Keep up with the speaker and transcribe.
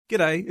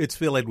G'day, it's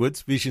Phil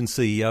Edwards, Vision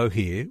CEO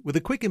here, with a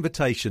quick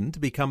invitation to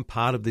become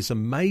part of this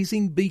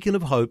amazing beacon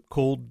of hope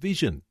called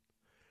Vision.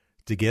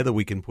 Together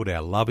we can put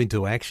our love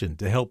into action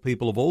to help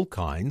people of all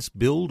kinds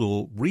build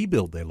or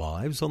rebuild their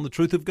lives on the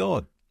truth of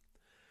God.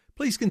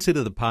 Please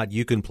consider the part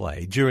you can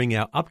play during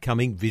our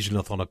upcoming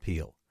Visionathon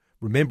appeal,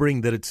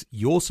 remembering that it's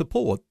your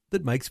support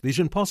that makes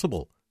Vision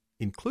possible,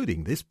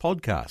 including this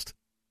podcast.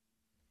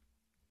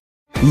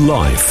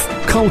 Life,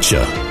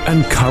 culture,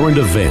 and current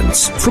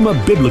events from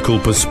a biblical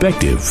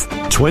perspective.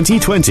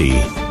 2020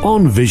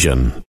 on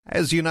Vision.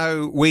 As you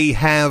know, we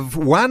have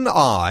one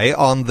eye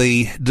on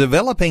the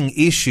developing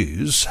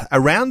issues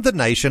around the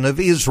nation of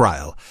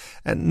Israel.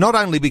 And not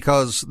only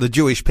because the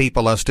Jewish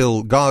people are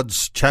still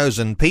God's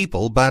chosen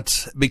people,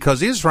 but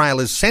because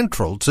Israel is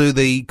central to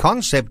the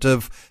concept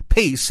of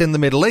peace in the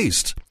Middle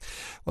East.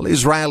 Well,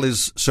 Israel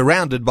is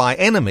surrounded by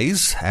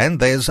enemies, and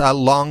there's a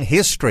long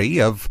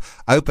history of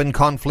open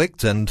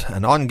conflict and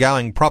an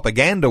ongoing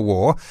propaganda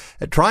war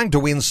trying to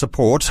win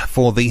support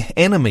for the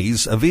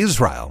enemies of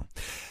Israel.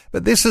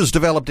 But this has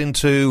developed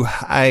into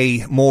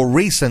a more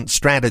recent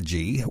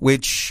strategy,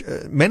 which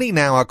many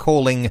now are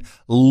calling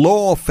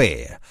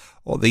lawfare,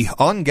 or the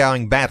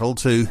ongoing battle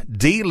to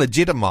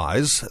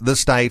delegitimize the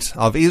state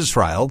of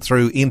Israel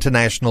through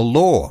international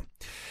law.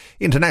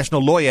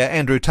 International lawyer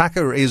Andrew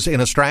Tucker is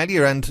in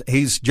Australia, and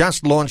he's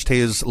just launched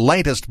his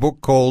latest book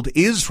called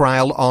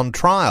Israel on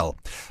Trial.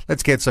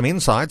 Let's get some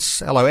insights.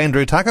 Hello,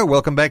 Andrew Tucker.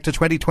 Welcome back to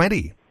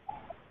 2020.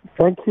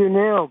 Thank you,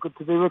 Neil. Good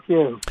to be with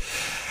you.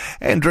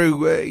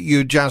 Andrew,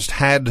 you just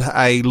had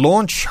a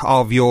launch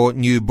of your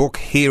new book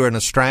here in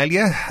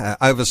Australia.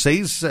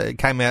 Overseas,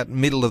 came out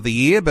middle of the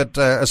year, but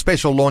a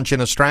special launch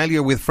in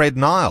Australia with Fred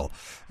Nile.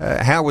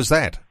 How was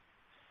that?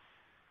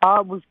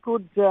 It was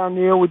good,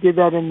 Neil. We did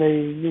that in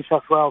the New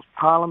South Wales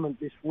Parliament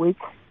this week.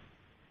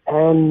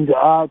 And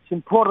it's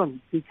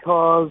important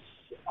because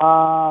it's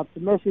a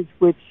message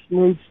which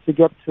needs to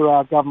get to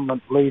our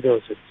government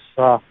leaders.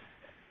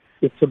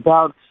 It's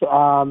about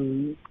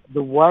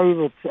the way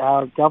that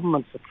our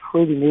governments are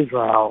treating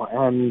Israel.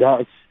 And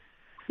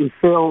we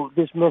feel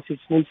this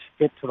message needs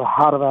to get to the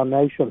heart of our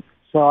nation.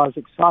 So I was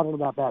excited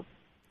about that.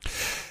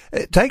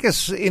 Take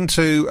us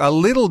into a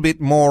little bit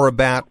more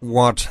about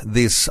what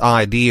this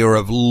idea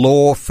of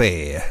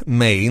lawfare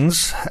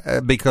means,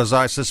 because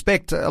I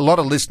suspect a lot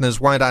of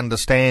listeners won't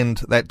understand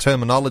that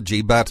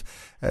terminology, but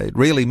it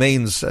really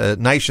means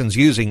nations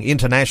using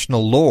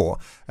international law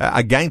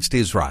against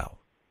Israel.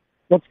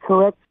 That's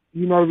correct.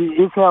 You know,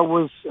 Israel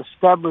was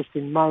established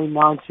in May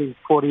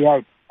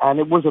 1948, and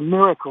it was a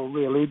miracle,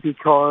 really,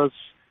 because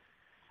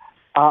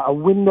a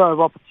window of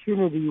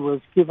opportunity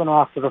was given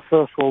after the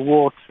First World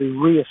War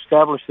to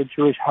re-establish the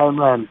Jewish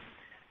homeland.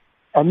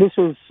 And this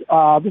is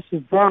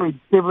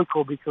very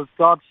biblical, because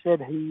God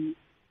said He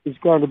is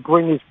going to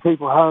bring His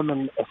people home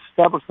and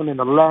establish them in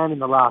the land in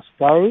the last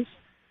days.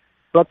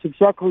 That's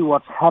exactly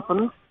what's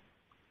happened.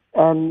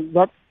 And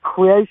that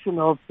creation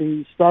of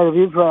the State of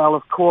Israel,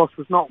 of course,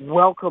 was not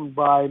welcomed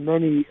by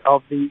many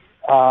of the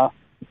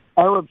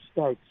Arab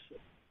states,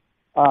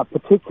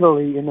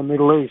 particularly in the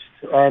Middle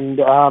East.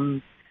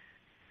 And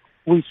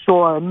we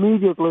saw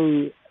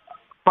immediately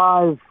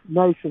 5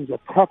 nations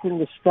attacking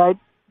the state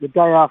the day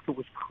after it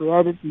was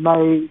created,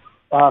 May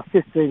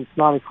 15th,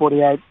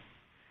 1948.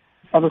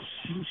 And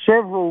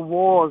several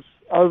wars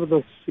over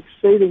the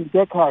succeeding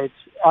decades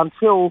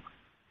until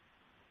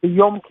the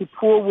Yom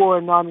Kippur War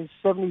in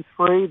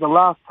 1973, the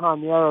last time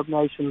the Arab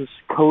nations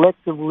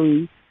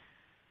collectively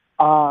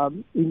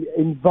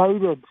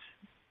invaded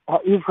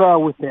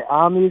Israel with their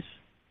armies,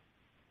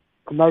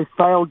 and they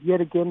failed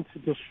yet again to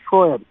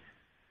destroy it.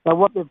 Now,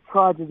 what they've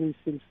tried to do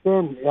since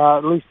then,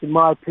 at least in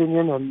my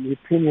opinion and the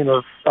opinion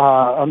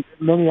of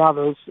many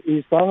others,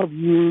 is they have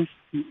used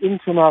the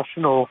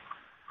international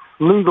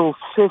legal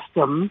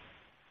system,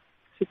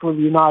 particularly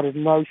the United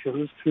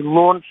Nations, to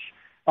launch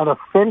an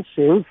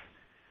offensive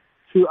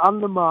to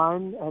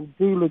undermine and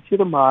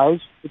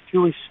delegitimize the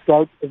Jewish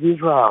state of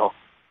Israel.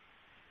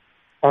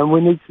 And we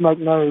need to make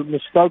no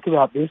mistake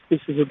about this. This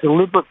is a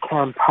deliberate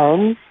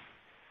campaign,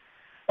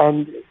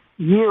 and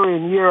year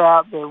in, year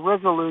out, their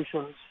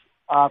resolutions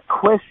are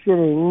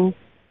questioning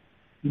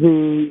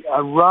the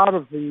right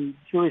of the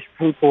Jewish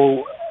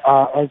people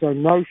as a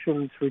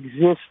nation to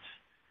exist,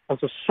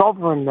 as a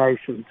sovereign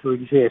nation to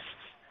exist.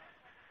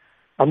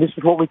 And this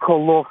is what we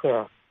call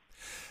lawfare.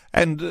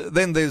 And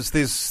then there's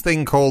this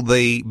thing called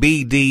the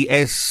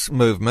BDS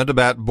movement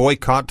about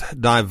boycott,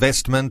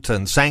 divestment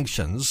and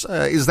sanctions.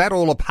 Is that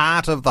all a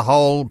part of the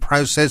whole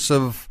process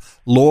of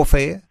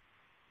lawfare?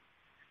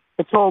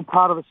 It's all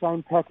part of the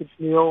same package,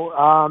 Neil.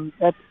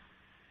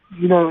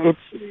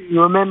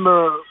 You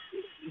remember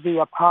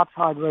the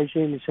apartheid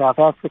regime in South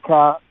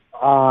Africa.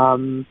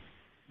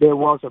 There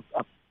was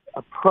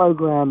a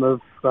program of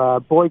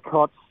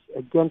boycotts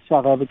against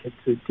South Africa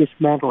to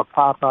dismantle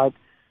apartheid.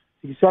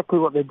 Exactly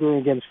what they're doing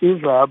against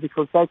Israel,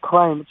 because they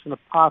claim it's an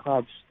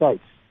apartheid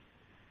state.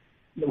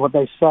 What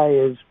they say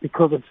is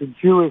because it's a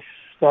Jewish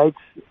state,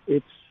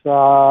 it's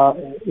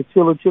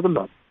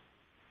illegitimate.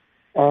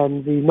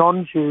 and the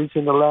non-Jews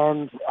in the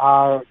land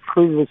are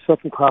treated as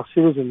second-class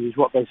citizens, is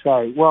what they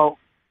say. Well,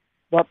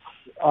 that's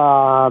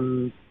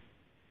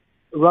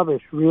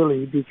rubbish,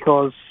 really,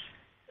 because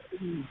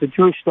the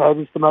Jewish state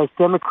is the most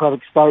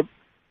democratic state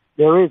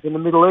there is in the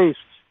Middle East,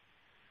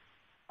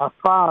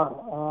 far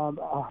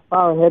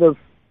ahead of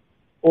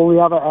all the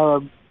other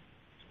Arab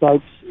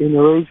states in the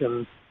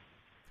region.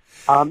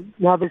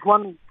 Now, there's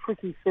one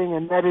tricky thing,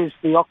 and that is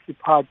the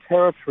occupied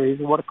territories,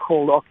 and what are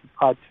called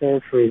occupied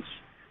territories.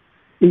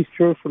 East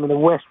Jerusalem and the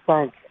West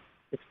Bank.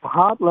 It's the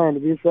heartland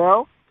of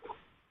Israel.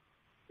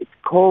 It's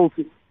called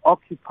the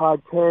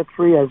occupied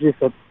territory as if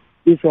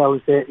Israel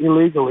is there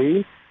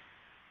illegally.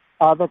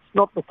 That's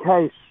not the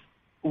case,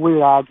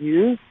 we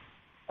argue.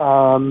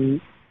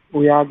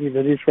 We argue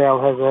that Israel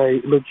has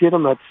a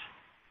legitimate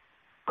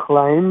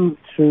claim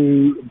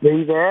to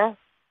be there.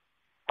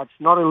 It's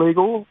not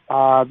illegal.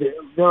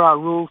 There are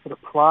rules that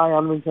apply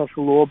under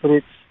international law, but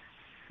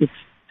it's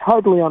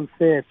totally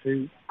unfair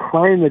to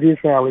claim that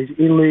Israel is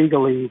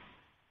illegally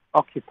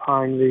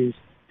occupying these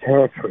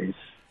territories.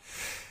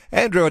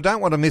 Andrew, I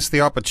don't want to miss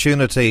the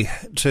opportunity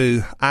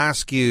to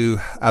ask you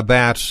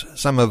about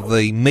some of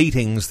the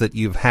meetings that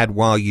you've had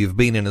while you've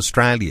been in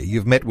Australia.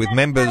 You've met with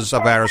members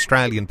of our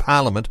Australian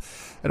Parliament,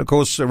 and of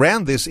course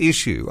around this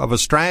issue of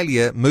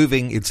Australia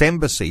moving its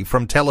embassy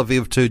from Tel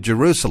Aviv to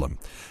Jerusalem.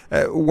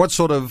 What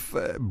sort of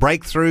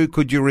breakthrough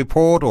could you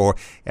report, or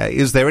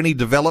is there any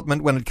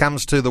development when it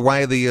comes to the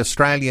way the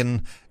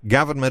Australian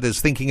government is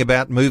thinking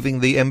about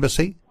moving the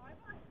embassy?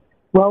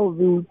 Well,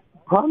 the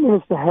Prime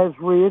Minister has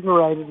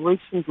reiterated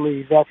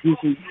recently that he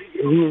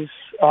is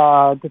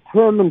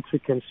determined to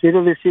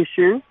consider this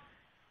issue.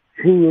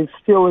 He is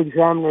still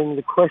examining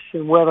the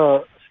question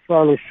whether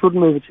Australia should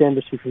move its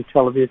embassy from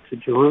Tel Aviv to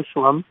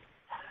Jerusalem.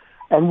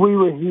 And we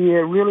were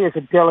here really as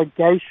a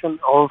delegation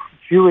of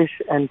Jewish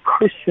and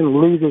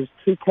Christian leaders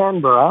to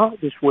Canberra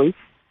this week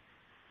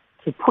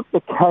to put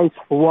the case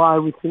for why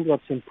we think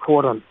that's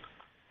important.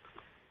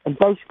 And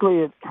basically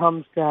it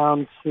comes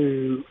down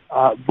to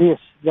this,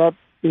 that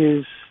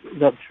is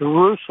that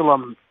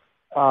Jerusalem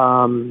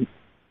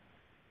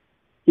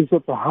is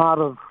at the heart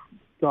of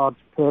God's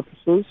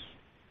purposes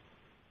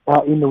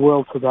in the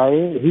world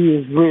today. He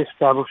is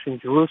re-establishing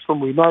Jerusalem.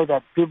 We know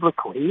that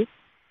biblically.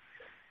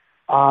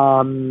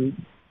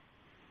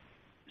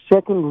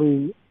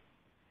 Secondly,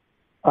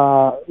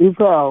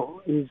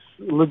 Israel is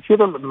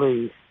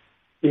legitimately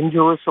in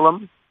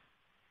Jerusalem.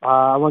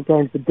 I won't go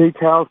into the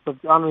details,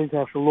 but under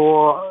international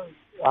law,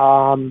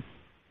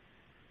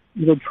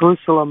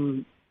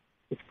 Jerusalem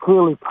is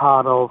clearly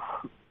part of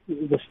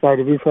the state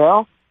of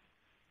Israel.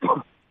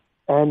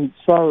 And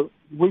so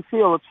we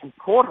feel it's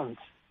important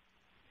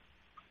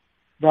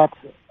that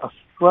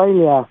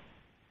Australia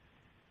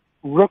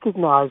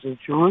recognises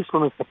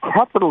Jerusalem as the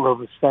capital of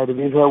the state of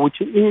Israel, which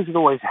it is and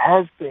always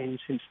has been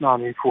since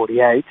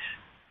 1948.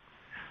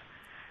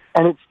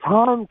 And it's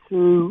time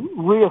to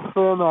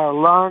reaffirm our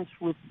alliance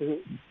with the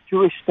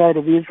Jewish state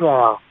of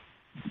Israel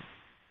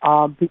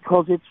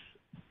because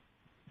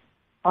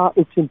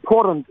it's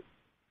important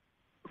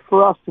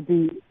for us to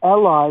be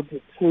allied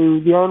to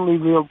the only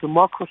real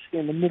democracy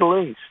in the Middle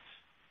East.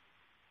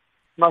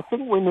 And I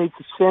think we need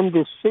to send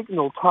this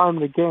signal time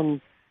and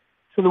again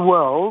to the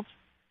world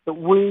that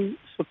we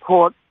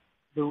support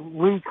the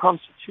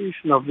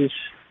reconstitution of this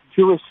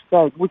Jewish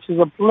state, which is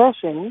a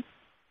blessing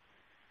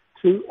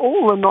to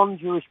all the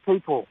non-Jewish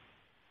people.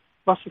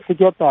 Mustn't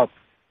forget that.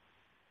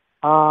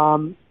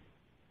 The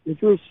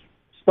Jewish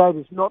state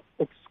is not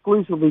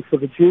exclusively for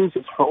the Jews,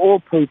 it's for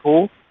all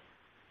people.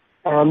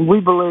 And we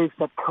believe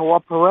that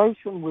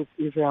cooperation with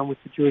Israel and with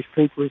the Jewish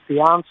people is the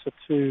answer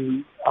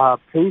to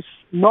peace,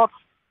 not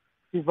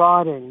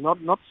dividing,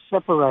 not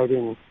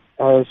separating,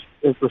 as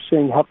we're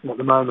seeing happen at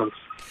the moment.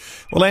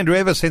 Well, Andrew,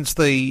 ever since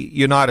the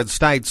United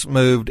States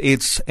moved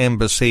its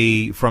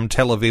embassy from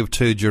Tel Aviv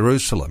to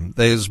Jerusalem,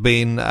 there's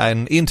been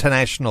an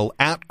international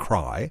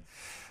outcry,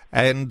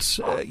 and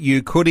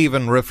you could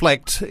even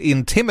reflect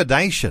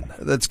intimidation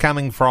that's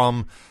coming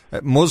from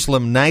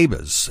Muslim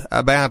neighbours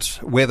about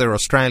whether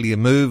Australia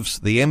moves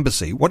the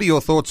embassy. What are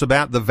your thoughts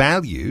about the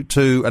value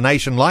to a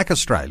nation like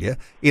Australia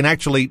in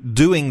actually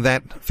doing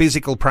that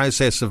physical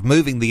process of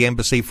moving the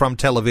embassy from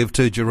Tel Aviv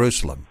to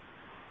Jerusalem?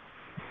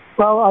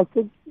 Well, I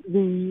think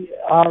the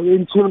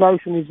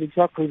intimidation is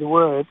exactly the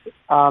word,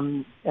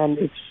 and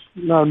it's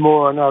no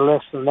more or no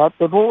less than that.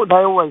 They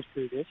always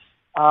do this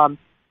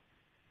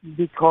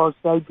because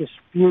they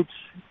dispute.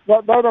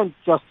 They don't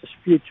just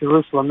dispute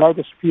Jerusalem; they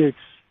dispute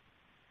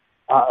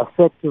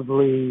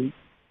effectively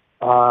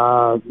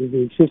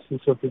the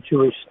existence of the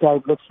Jewish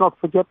state. Let's not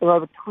forget there are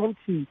over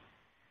 20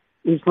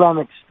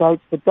 Islamic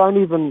states that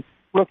don't even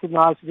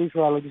recognise that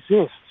Israel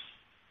exists.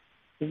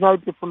 There's no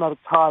diplomatic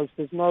ties.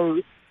 There's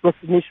no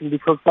recognition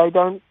because they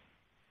don't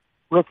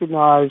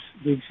recognise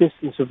the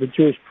existence of the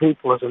Jewish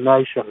people as a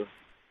nation.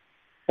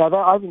 So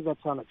I think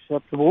that's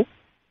unacceptable.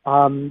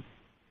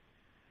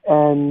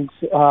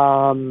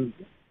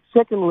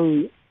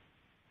 Secondly,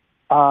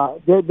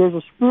 there's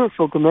a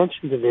spiritual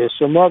dimension to this,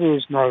 and that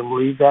is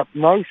namely that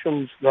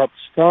nations that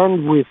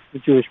stand with the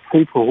Jewish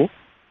people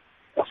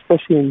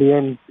especially in the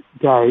end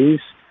days,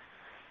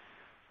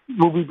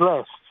 will be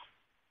blessed.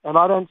 And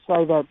I don't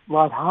say that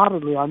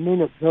lightheartedly, I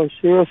mean it very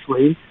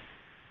seriously.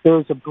 There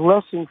is a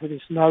blessing for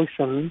this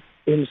nation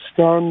in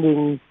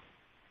standing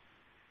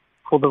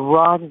for the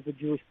right of the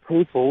Jewish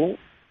people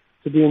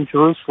to be in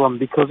Jerusalem,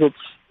 because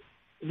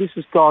this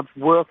is God's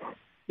work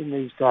in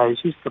these days.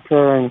 He's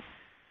preparing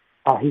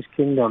his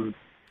kingdom.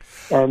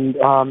 And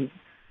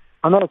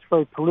I know it's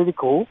very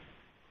political,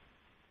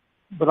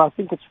 but I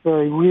think it's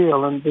very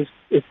real, and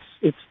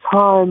it's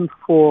time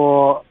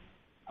for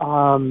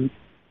our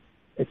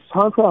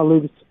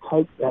leaders to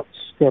take that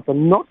step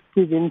and not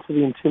give in to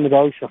the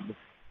intimidation.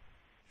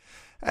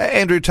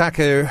 Andrew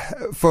Tucker,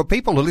 for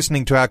people who are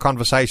listening to our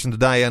conversation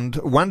today and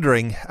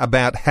wondering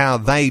about how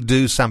they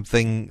do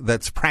something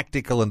that's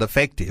practical and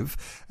effective,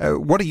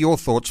 what are your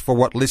thoughts for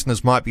what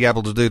listeners might be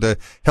able to do to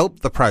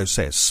help the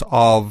process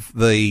of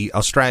the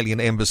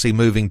Australian Embassy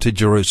moving to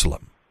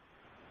Jerusalem?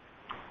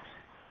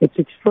 It's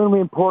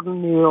extremely important,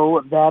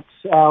 Neil, that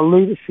our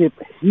leadership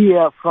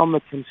hear from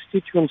the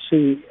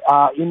constituency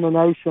in the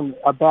nation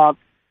about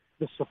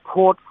the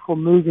support for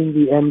moving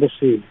the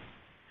embassy.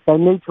 They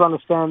need to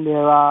understand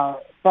there are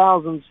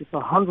thousands, if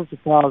not hundreds of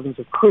thousands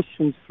of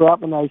Christians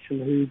throughout the nation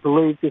who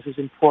believe this is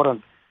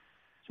important.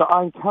 So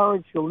I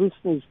encourage your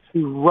listeners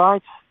to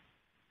write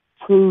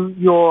to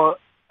your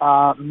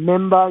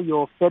member,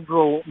 your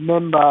federal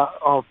member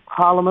of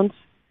Parliament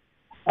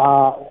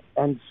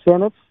and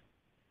Senate,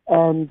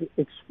 and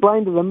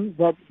explain to them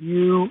that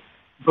you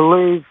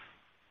believe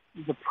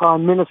the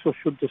Prime Minister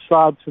should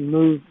decide to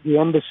move the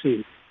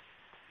embassy.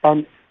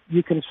 And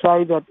you can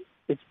say that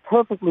it's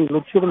perfectly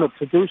legitimate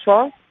to do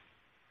so.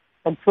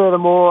 And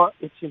furthermore,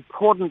 it's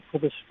important for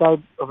the state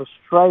of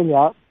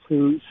Australia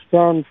to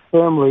stand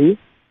firmly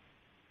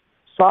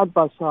side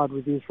by side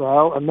with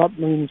Israel, and that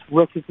means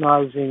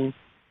recognising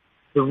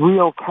the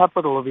real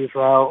capital of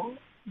Israel,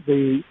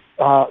 the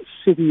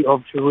city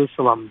of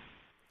Jerusalem.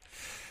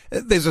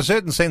 There's a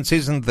certain sense,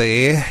 isn't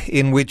there,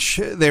 in which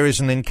there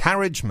is an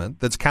encouragement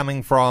that's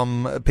coming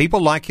from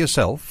people like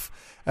yourself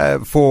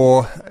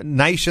for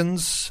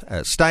nations,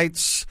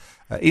 states,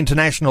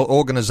 international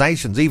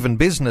organisations, even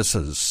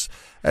businesses,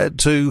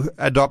 to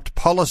adopt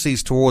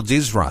policies towards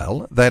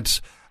Israel that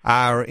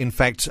are, in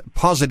fact,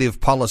 positive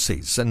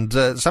policies. And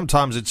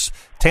sometimes it's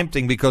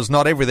tempting because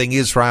not everything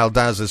Israel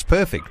does is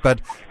perfect.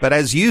 But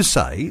as you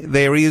say,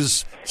 there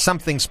is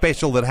something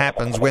special that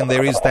happens when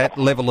there is that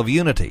level of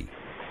unity.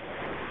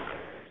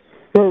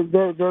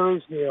 There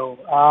is, Neil.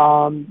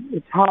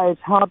 It's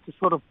hard to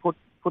sort of put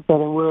that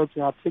in words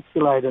and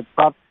articulate it,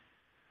 but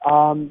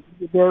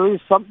there is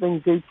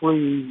something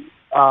deeply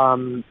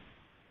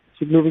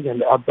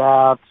significant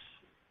about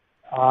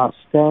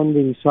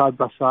standing side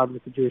by side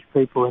with the Jewish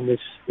people in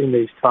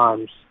these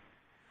times.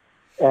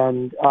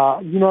 And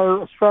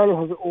Australia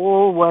has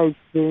always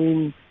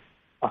been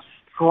a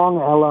strong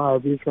ally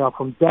of Israel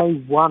from day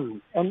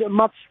one, and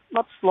much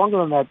longer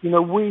than that.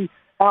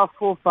 Our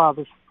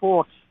forefathers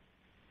fought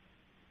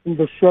in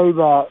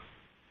Beersheba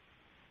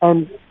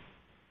and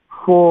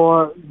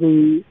for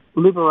the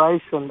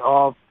liberation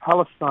of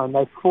Palestine.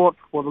 They fought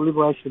for the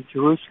liberation of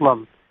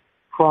Jerusalem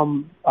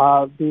from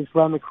the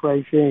Islamic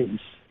regimes.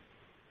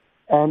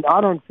 And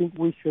I don't think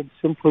we should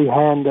simply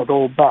hand it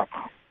all back,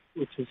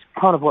 which is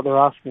kind of what they're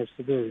asking us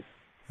to do.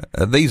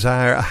 These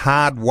are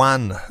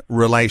hard-won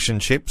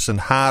relationships and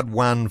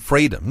hard-won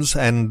freedoms,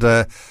 and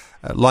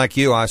like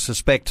you, I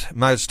suspect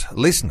most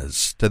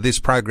listeners to this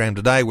program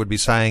today would be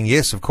saying,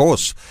 yes, of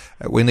course,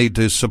 we need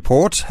to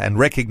support and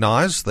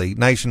recognise the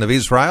nation of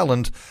Israel,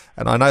 and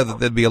I know that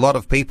there'd be a lot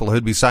of people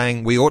who'd be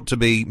saying we ought to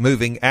be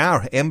moving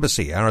our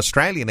embassy, our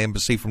Australian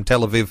embassy, from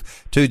Tel Aviv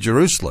to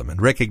Jerusalem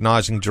and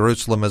recognising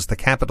Jerusalem as the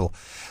capital.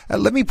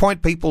 Let me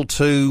point people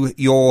to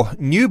your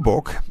new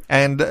book,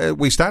 and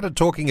we started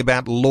talking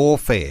about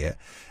lawfare.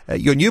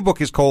 Your new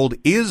book is called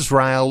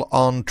Israel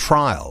on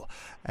Trial.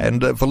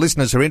 And for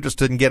listeners who are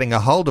interested in getting a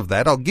hold of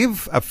that, I'll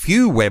give a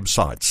few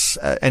websites,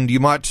 and you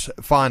might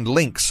find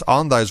links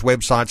on those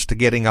websites to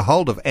getting a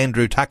hold of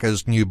Andrew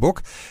Tucker's new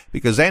book,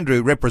 because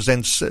Andrew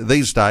represents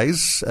these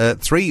days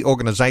 3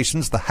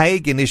 organisations: the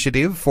Hague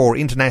Initiative for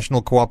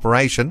International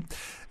Cooperation.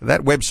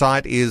 That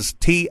website is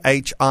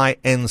thinc.info.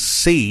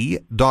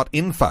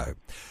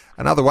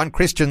 Another one,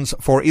 Christians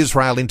for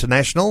Israel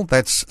International,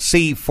 that's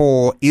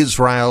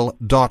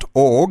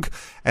c4israel.org.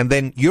 And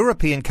then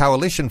European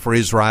Coalition for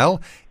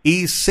Israel,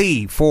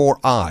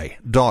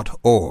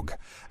 ec4i.org.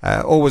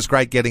 Always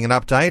great getting an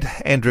update.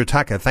 Andrew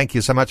Tucker, thank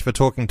you so much for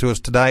talking to us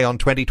today on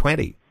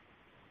 2020.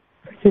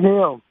 Thank you,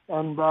 Neil,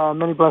 and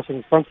many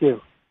blessings. Thank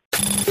you.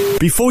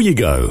 Before you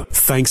go,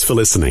 thanks for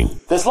listening.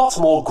 There's lots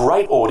more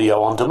great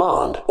audio on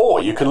demand,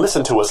 or you can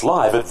listen to us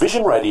live at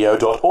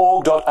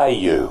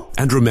visionradio.org.au.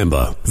 And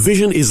remember,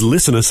 Vision is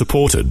listener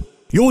supported.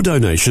 Your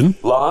donation,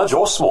 large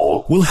or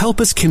small, will help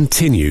us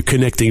continue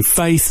connecting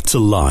faith to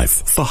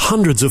life for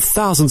hundreds of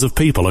thousands of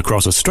people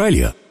across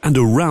Australia and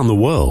around the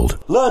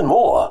world. Learn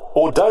more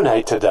or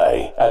donate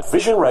today at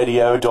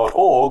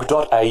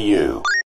visionradio.org.au.